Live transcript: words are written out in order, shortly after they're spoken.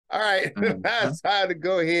All right, now it's time to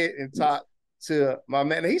go ahead and talk to my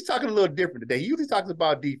man. He's talking a little different today. He usually talks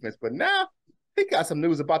about defense, but now he got some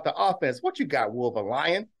news about the offense. What you got, Wolf of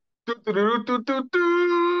Lion?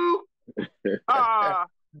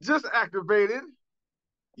 Just activated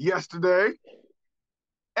yesterday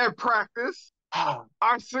at practice. Our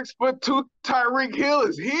 6'2" Tyreek Hill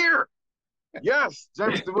is here. Yes,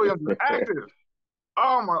 Jameson Williams is active.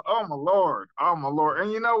 Oh my Lord. Oh my Lord.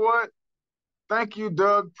 And you know what? Thank you,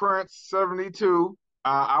 Doug Prince, 72.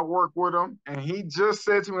 I work with him, and he just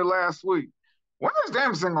said to me last week, when is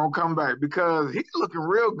Jameson gonna come back? Because he's looking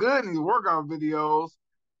real good in these workout videos.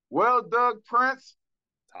 Well, Doug Prince,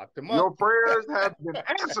 talk to your prayers have been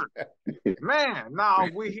answered. Man, now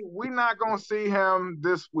we not gonna see him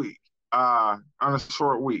this week, on a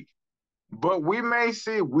short week. But we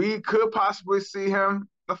could possibly see him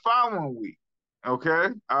the following week. Okay.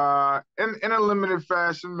 In a limited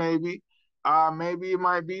fashion, maybe. Maybe it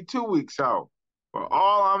might be 2 weeks out. But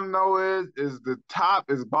all I know is the top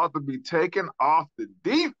is about to be taken off the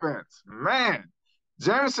defense. Man,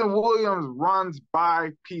 Jameson Williams runs by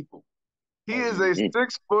people. He is a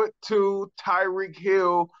 6'2" Tyreek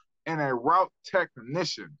Hill and a route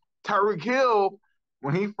technician. Tyreek Hill,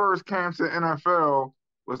 when he first came to the NFL,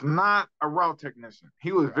 was not a route technician.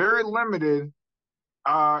 He was very limited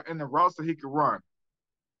in the routes that he could run.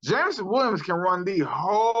 Jameson Williams can run the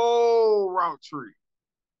whole route tree,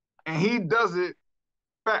 and he does it.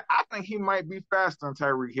 In fact, I think he might be faster than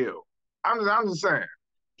Tyreek Hill. I'm just saying,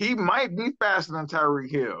 he might be faster than Tyreek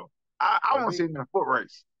Hill. I want to see him in a foot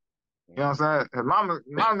race. You know what I'm saying? If mama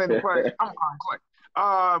didn't play, I'm on clay.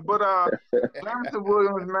 But Jameson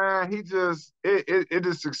Williams, man, it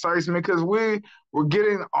just excites me because we're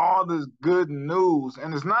getting all this good news,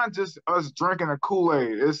 and it's not just us drinking a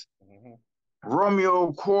Kool-Aid. It's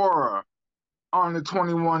Romeo Cora on the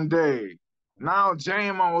 21 day. Now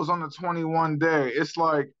Jamo was on the 21 day. It's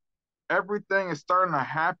like everything is starting to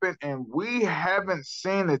happen, and we haven't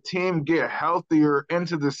seen the team get healthier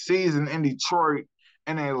into the season in Detroit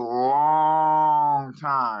in a long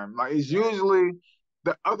time. Like, it's usually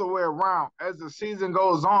the other way around. As the season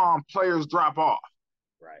goes on, players drop off.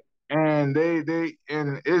 Right. And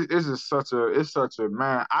it's just such a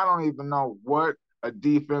man. I don't even know what a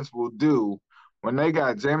defense will do when they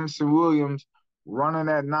got Jameson Williams running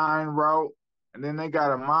that 9 route, and then they got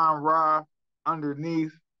Amon Ra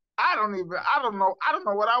underneath. I don't know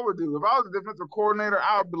what I would do. If I was a defensive coordinator,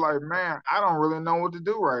 I would be like, man, I don't really know what to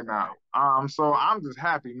do right now. So I'm just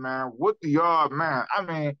happy, man. What the y'all, man? I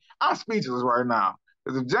mean, I'm speechless right now.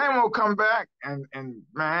 Because if Jamo come back and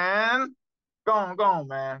man, go on,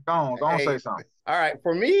 man. Go on, say something. All right,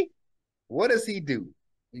 for me, what does he do?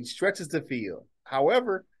 He stretches the field.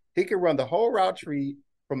 However, he can run the whole route tree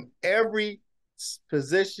from every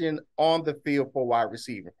position on the field for wide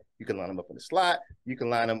receiver. You can line him up in the slot. You can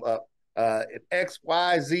line him up at X,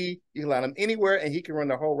 Y, Z. You can line him anywhere, and he can run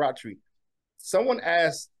the whole route tree. Someone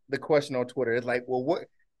asked the question on Twitter. It's like, well, what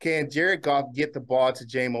can Jared Goff get the ball to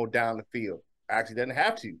Jamo down the field? Actually, doesn't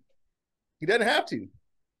have to. He doesn't have to.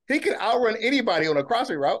 He can outrun anybody on a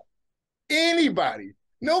crossing route. Anybody.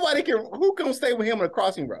 Nobody can. Who can stay with him on a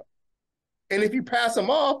crossing route? And if you pass him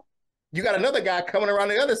off, you got another guy coming around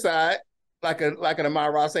the other side, like an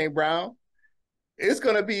Amon-Ra St. Brown. It's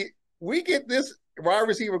going to be, we get this wide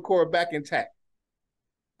receiver core back intact.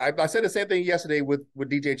 I said the same thing yesterday with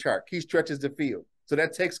DJ Chark. He stretches the field. So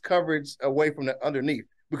that takes coverage away from the underneath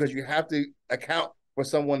because you have to account for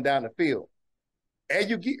someone down the field.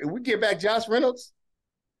 And we get back Josh Reynolds.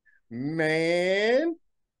 Man,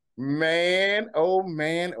 oh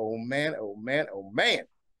man.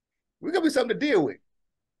 We're going to be something to deal with.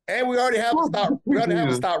 And we already have a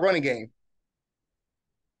stop running game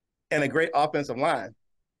and a great offensive line.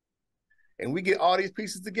 And we get all these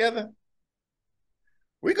pieces together,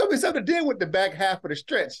 we're going to be something to deal with the back half of the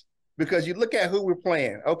stretch because you look at who we're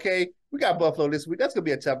playing. Okay, we got Buffalo this week. That's going to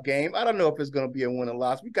be a tough game. I don't know if it's going to be a win or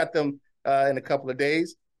loss. We got them in a couple of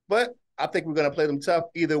days, but I think we're going to play them tough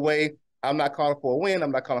either way. I'm not calling for a win.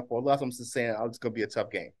 I'm not calling for a loss. I'm just saying it's going to be a tough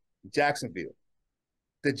game. Jacksonville,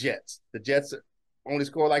 the Jets. The Jets only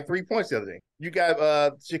scored like 3 points the other day. You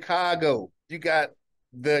got Chicago. You got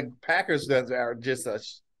the Packers that are just a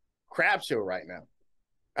crap show right now.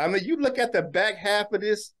 I mean, you look at the back half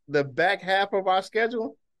of our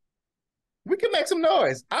schedule, we can make some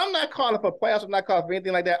noise. I'm not calling for playoffs. I'm not calling for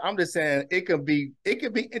anything like that. I'm just saying it could be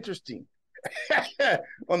interesting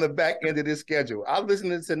on the back end of this schedule. I was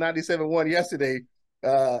listening to 97.1 yesterday,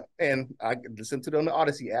 and I listened to it on the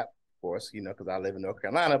Odyssey app, of course, because I live in North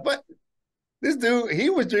Carolina. But this dude, he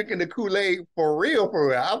was drinking the Kool-Aid for real.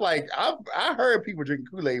 I'm like, I heard people drinking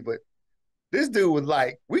Kool-Aid, but This dude was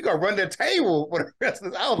like, we gonna run the table for the rest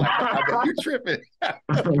of this. I was like, nah, man, you tripping.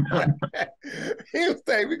 He was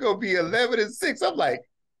saying we gonna be 11-6. I'm like,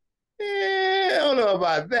 I don't know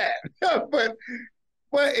about that. but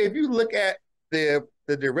if you look at the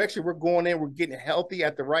direction we're going in, we're getting healthy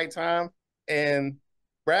at the right time. And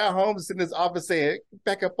Brad Holmes is in his office saying,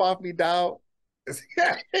 back up off me, dog.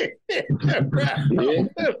 Brad Holmes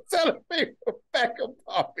telling people, back up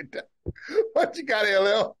off me, dog. What you got,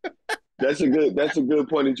 LL? That's a good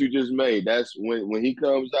point that you just made. That's when he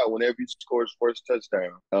comes out, whenever he scores first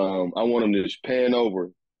touchdown, I want him to just pan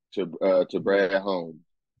over to Brad Holmes.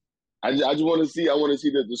 I just want to see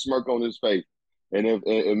the smirk on his face. And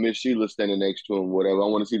if Miss Sheila's standing next to him, whatever, I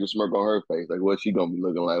want to see the smirk on her face. Like, what's she gonna be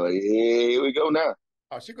looking like? Like, hey, here we go now.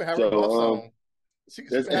 Oh, she could have her buffs on. She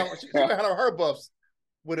could have her buffs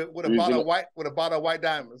with a bottle of white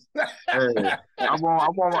diamonds. Hey, I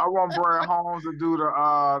want Brad Holmes to do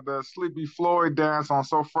the Sleepy Floyd dance on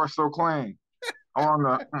So Fresh So Clean. I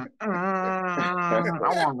want to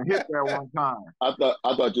hit that one time. I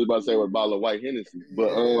thought you were about to say with a bottle of white Hennessy, but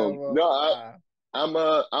I'm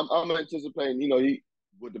anticipating. You know, he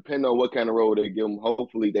would depend on what kind of role they give him.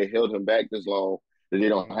 Hopefully, they held him back this long that they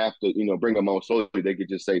don't have to, bring him on solely. They could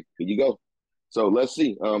just say, "Here you go." So let's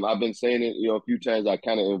see. I've been saying it, a few times. I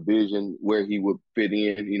kind of envision where he would fit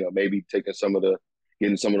in. Maybe getting some of those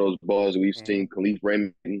balls that we've seen Khalif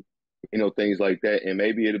Raymond, things like that, and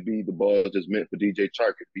maybe it'll be the balls that's meant for DJ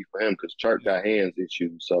Chark. It'd be for him because Chark got hands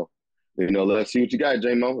issues. So, let's see what you got,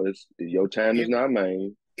 Jamo. Your time is not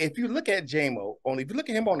mine. If you look at Jamo, if you look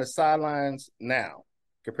at him on the sidelines now,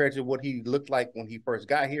 compared to what he looked like when he first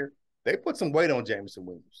got here, they put some weight on Jameson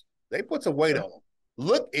Williams. They put some weight on him.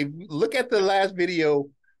 Look at the last video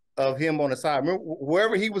of him on the side. Remember,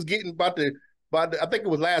 wherever he was getting about the I think it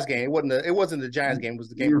was last game. It wasn't the Giants game. It was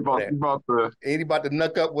the game before that. He about to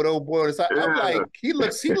knuck up with old boy on the side. Yeah. I'm like, he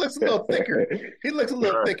looks a little thicker. He looks a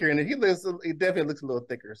little thicker, and he definitely looks a little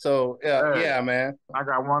thicker. So yeah, man. I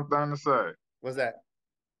got one thing to say. What's that?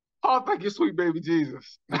 Oh, thank you, sweet baby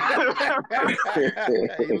Jesus. He's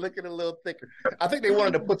looking a little thicker. I think they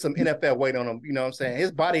wanted to put some NFL weight on him. You know what I'm saying?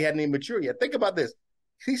 His body hadn't even matured yet. Think about this.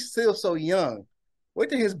 He's still so young. Wait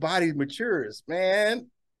till his body matures, man.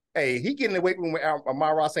 Hey, he getting away from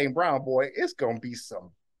Amara St. Brown, boy. It's going to be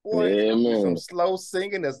some slow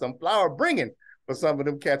singing and some flower bringing for some of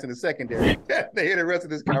them cats in the secondary. They hear the rest of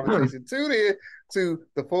this conversation. Tune in to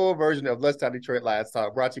the full version of Let's Talk Detroit Lions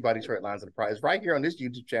Talk, brought to you by Detroit Lions Enterprise, right here on this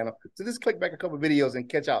YouTube channel. So just click back a couple videos and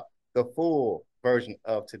catch out the full version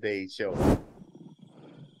of today's show.